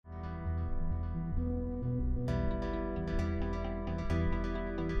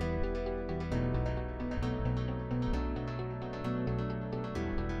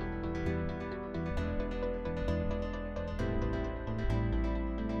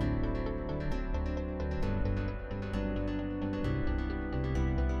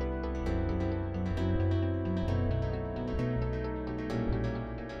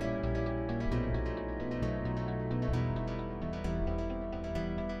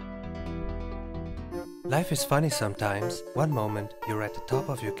Life is funny sometimes. One moment you're at the top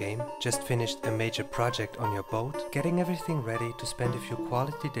of your game, just finished a major project on your boat, getting everything ready to spend a few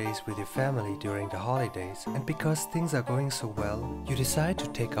quality days with your family during the holidays, and because things are going so well, you decide to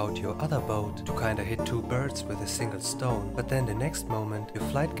take out your other boat to kinda hit two birds with a single stone. But then the next moment your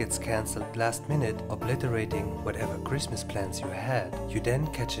flight gets cancelled last minute, obliterating whatever Christmas plans you had. You then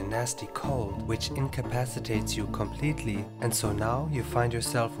catch a nasty cold which incapacitates you completely, and so now you find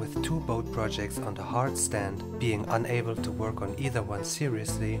yourself with two boat projects on the hard stand, being unable to work on either one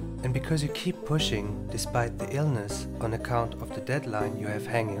seriously, and because you keep pushing despite the illness on account of the deadline you have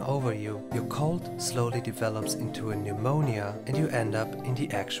hanging over you, your cold slowly develops into a pneumonia and you end up in the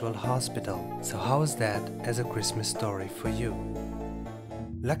actual hospital. So how is that as a Christmas story for you?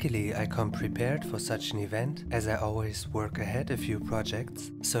 Luckily, I come prepared for such an event, as I always work ahead a few projects,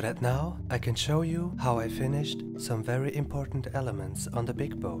 so that now I can show you how I finished some very important elements on the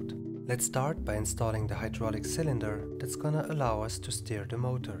big boat. Let's start by installing the hydraulic cylinder that's gonna allow us to steer the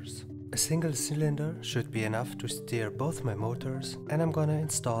motors. A single cylinder should be enough to steer both my motors, and I'm gonna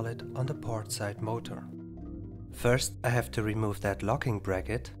install it on the port side motor. First, I have to remove that locking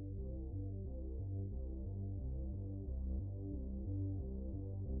bracket.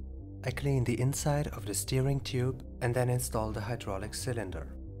 I clean the inside of the steering tube and then install the hydraulic cylinder.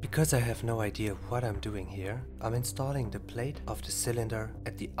 Because I have no idea what I'm doing here, I'm installing the plate of the cylinder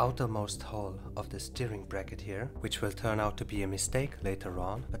at the outermost hole of the steering bracket here, which will turn out to be a mistake later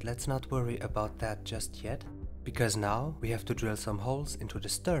on, but let's not worry about that just yet, because now we have to drill some holes into the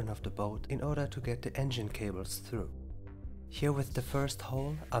stern of the boat in order to get the engine cables through. Here with the first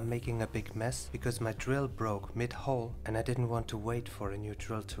hole, I'm making a big mess because my drill broke mid-hole and I didn't want to wait for a new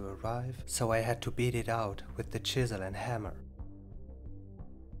drill to arrive, so I had to beat it out with the chisel and hammer.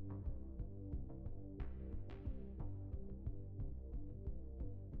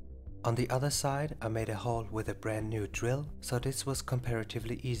 On the other side, I made a hole with a brand new drill, so this was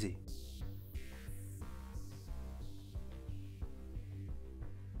comparatively easy.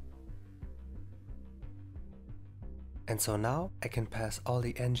 And so now I can pass all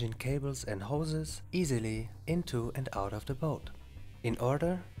the engine cables and hoses easily into and out of the boat. In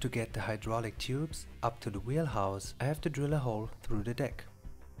order to get the hydraulic tubes up to the wheelhouse, I have to drill a hole through the deck.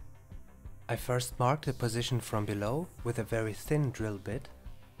 I first mark the position from below with a very thin drill bit.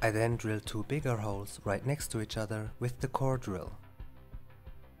 I then drill two bigger holes right next to each other with the core drill.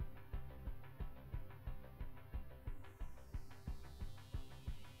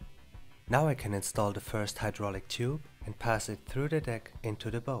 Now I can install the first hydraulic tube and pass it through the deck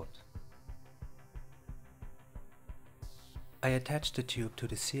into the boat. I attach the tube to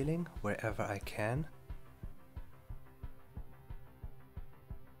the ceiling wherever I can.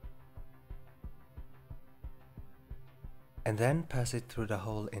 And then pass it through the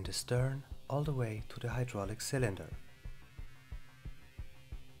hole in the stern all the way to the hydraulic cylinder.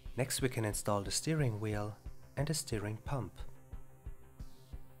 Next we can install the steering wheel and the steering pump.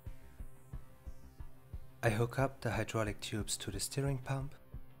 I hook up the hydraulic tubes to the steering pump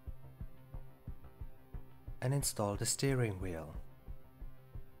and install the steering wheel.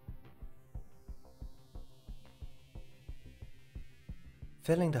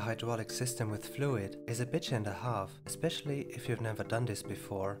 Filling the hydraulic system with fluid is a bitch and a half, especially if you've never done this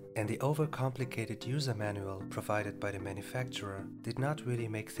before, and the overcomplicated user manual provided by the manufacturer did not really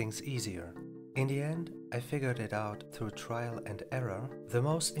make things easier. In the end, I figured it out through trial and error, the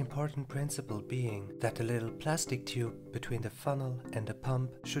most important principle being that the little plastic tube between the funnel and the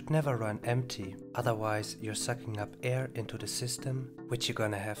pump should never run empty, otherwise you're sucking up air into the system, which you're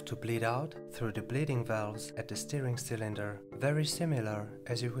gonna have to bleed out through the bleeding valves at the steering cylinder, very similar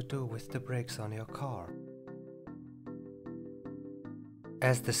as you would do with the brakes on your car.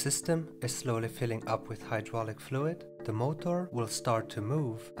 As the system is slowly filling up with hydraulic fluid, the motor will start to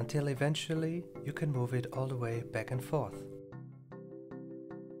move until eventually you can move it all the way back and forth.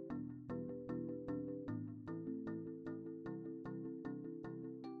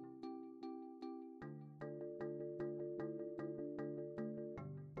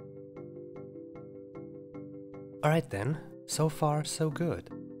 Alright then, so far so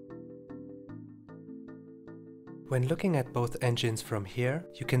good. When looking at both engines from here,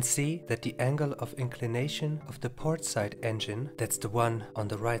 you can see that the angle of inclination of the port side engine, that's the one on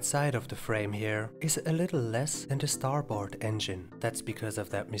the right side of the frame here, is a little less than the starboard engine. That's because of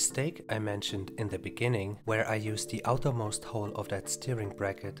that mistake I mentioned in the beginning, where I used the outermost hole of that steering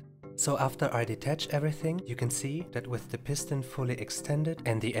bracket. So after I detach everything, you can see that with the piston fully extended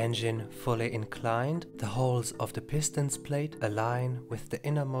and the engine fully inclined, the holes of the pistons plate align with the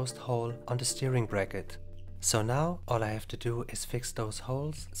innermost hole on the steering bracket. So now all I have to do is fix those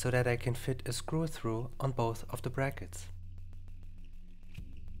holes so that I can fit a screw through on both of the brackets.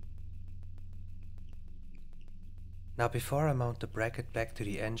 Now before I mount the bracket back to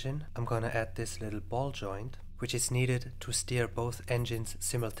the engine, I'm gonna add this little ball joint, which is needed to steer both engines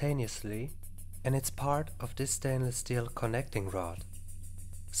simultaneously, and it's part of this stainless steel connecting rod.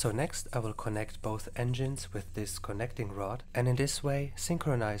 So next I will connect both engines with this connecting rod and in this way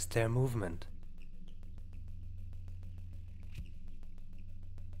synchronize their movement.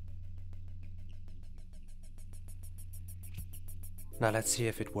 Now let's see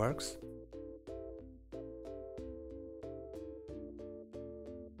if it works.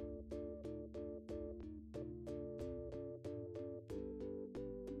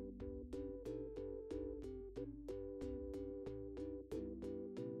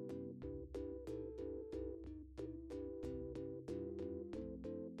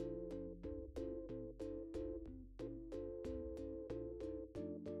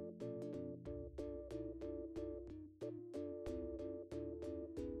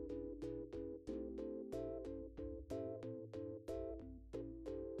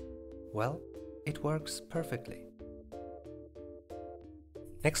 Well, it works perfectly.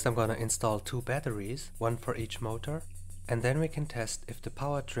 Next I'm gonna install 2 batteries, one for each motor, and then we can test if the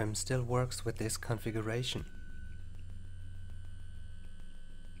power trim still works with this configuration.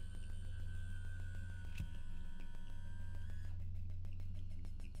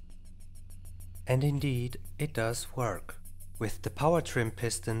 And indeed, it does work. With the power trim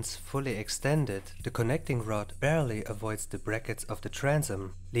pistons fully extended, the connecting rod barely avoids the brackets of the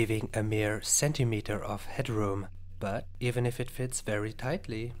transom, leaving a mere centimeter of headroom. But even if it fits very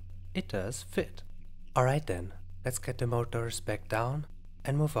tightly, it does fit. Alright then, let's get the motors back down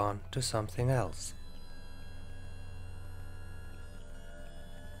and move on to something else.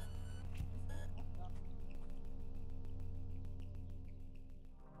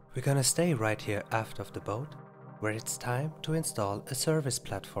 We're gonna stay right here aft of the boat, where it's time to install a service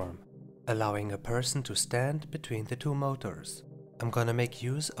platform, allowing a person to stand between the 2 motors. I'm gonna make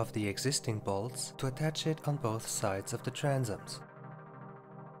use of the existing bolts to attach it on both sides of the transoms.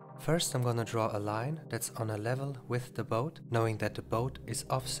 First I'm gonna draw a line that's on a level with the boat, knowing that the boat is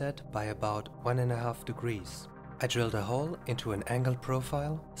offset by about 1.5 degrees. I drilled a hole into an angle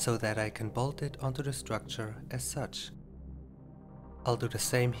profile so that I can bolt it onto the structure as such. I'll do the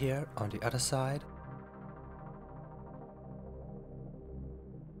same here on the other side.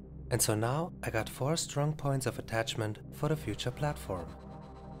 And so now I got 4 strong points of attachment for the future platform.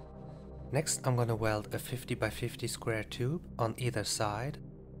 Next I'm gonna weld a 50 by 50 square tube on either side.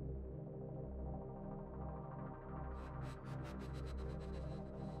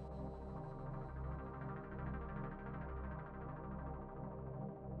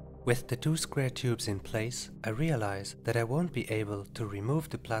 With the 2 square tubes in place, I realize that I won't be able to remove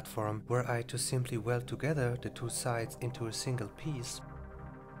the platform were I to simply weld together the 2 sides into a single piece.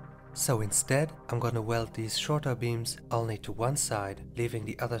 So instead, I'm gonna weld these shorter beams only to one side, leaving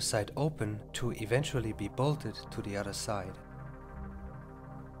the other side open to eventually be bolted to the other side.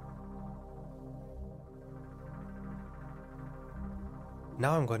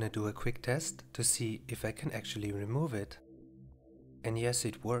 Now I'm gonna do a quick test to see if I can actually remove it. And yes,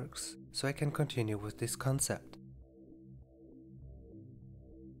 it works, so I can continue with this concept.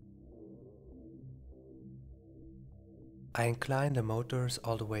 I incline the motors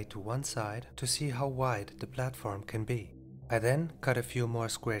all the way to one side to see how wide the platform can be. I then cut a few more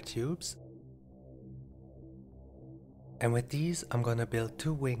square tubes, and with these I'm gonna build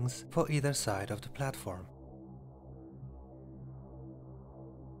 2 wings for either side of the platform.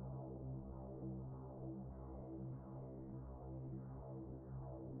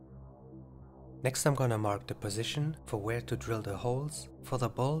 Next I'm gonna mark the position for where to drill the holes for the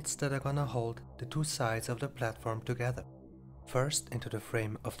bolts that are gonna hold the 2 sides of the platform together. First into the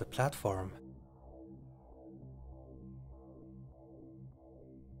frame of the platform.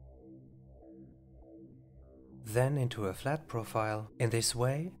 Then into a flat profile, in this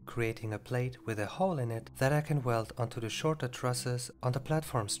way creating a plate with a hole in it that I can weld onto the shorter trusses on the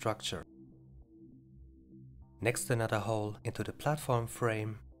platform structure. Next another hole into the platform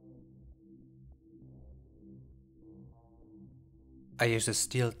frame. I use a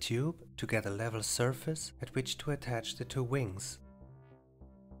steel tube to get a level surface at which to attach the 2 wings.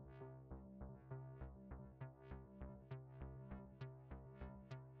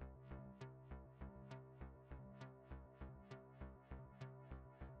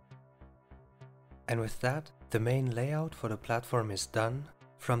 And with that, the main layout for the platform is done,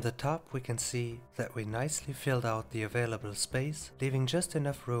 From the top we can see that we nicely filled out the available space, leaving just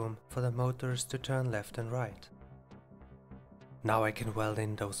enough room for the motors to turn left and right. Now I can weld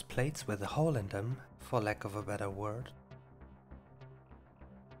in those plates with a hole in them, for lack of a better word.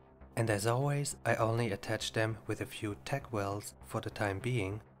 And as always, I only attach them with a few tack welds for the time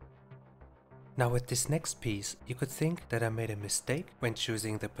being. Now with this next piece, you could think that I made a mistake when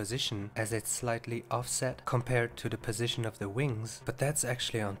choosing the position, as it's slightly offset compared to the position of the wings, but that's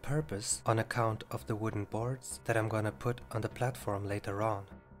actually on purpose on account of the wooden boards that I'm gonna put on the platform later on.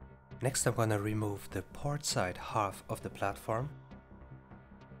 Next I'm gonna remove the port side half of the platform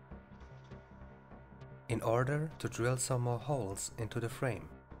in order to drill some more holes into the frame.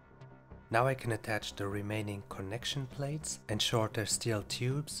 Now I can attach the remaining connection plates and shorter steel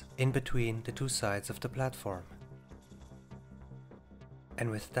tubes in between the two sides of the platform. And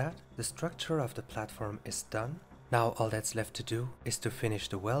with that, the structure of the platform is done. Now all that's left to do is to finish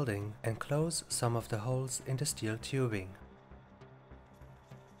the welding and close some of the holes in the steel tubing.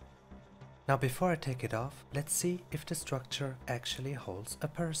 Now before I take it off, let's see if the structure actually holds a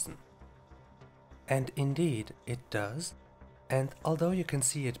person. And indeed it does. And although you can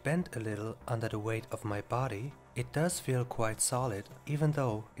see it bent a little under the weight of my body, it does feel quite solid, even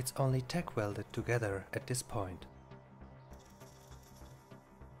though it's only tack welded together at this point.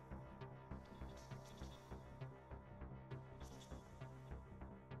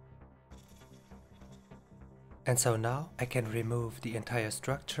 And so now I can remove the entire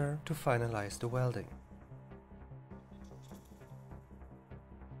structure to finalize the welding.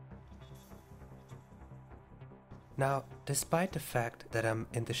 Now, despite the fact that I'm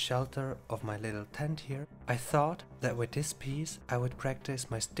in the shelter of my little tent here, I thought that with this piece I would practice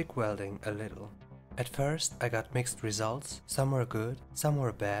my stick welding a little. At first I got mixed results, some were good, some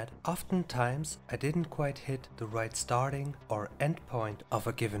were bad. Oftentimes I didn't quite hit the right starting or end point of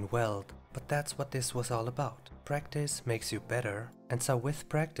a given weld, but that's what this was all about. Practice makes you better, and so with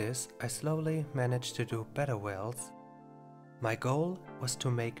practice I slowly managed to do better welds. My goal was to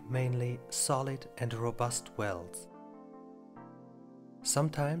make mainly solid and robust welds.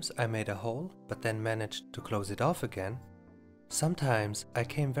 Sometimes I made a hole, but then managed to close it off again. Sometimes I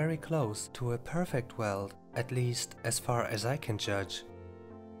came very close to a perfect weld, at least as far as I can judge.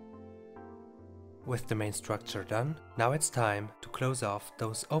 With the main structure done, now it's time to close off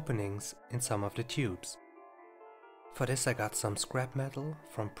those openings in some of the tubes. For this I got some scrap metal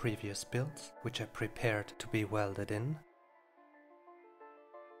from previous builds, which I prepared to be welded in.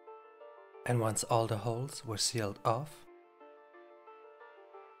 And once all the holes were sealed off,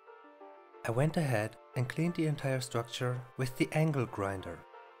 I went ahead and cleaned the entire structure with the angle grinder.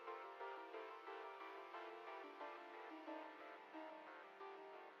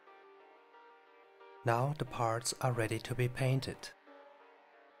 Now the parts are ready to be painted.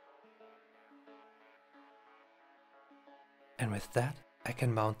 And with that, I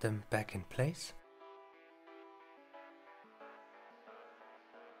can mount them back in place.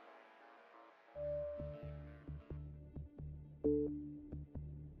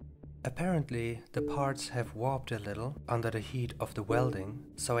 Apparently, the parts have warped a little under the heat of the welding,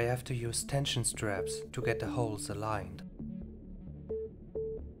 so I have to use tension straps to get the holes aligned.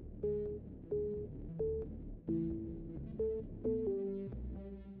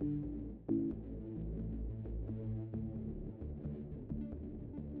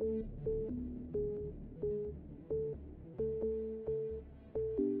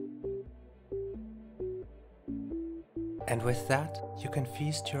 And with that, you can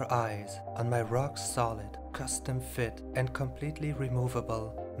feast your eyes on my rock solid, custom fit and completely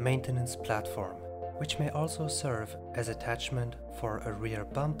removable maintenance platform, which may also serve as attachment for a rear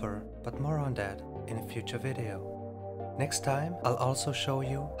bumper, but more on that in a future video. Next time, I'll also show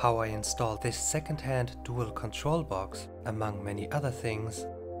you how I installed this second-hand dual control box, among many other things.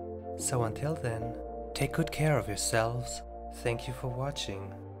 So until then, take good care of yourselves, thank you for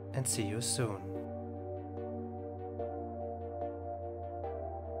watching, and see you soon.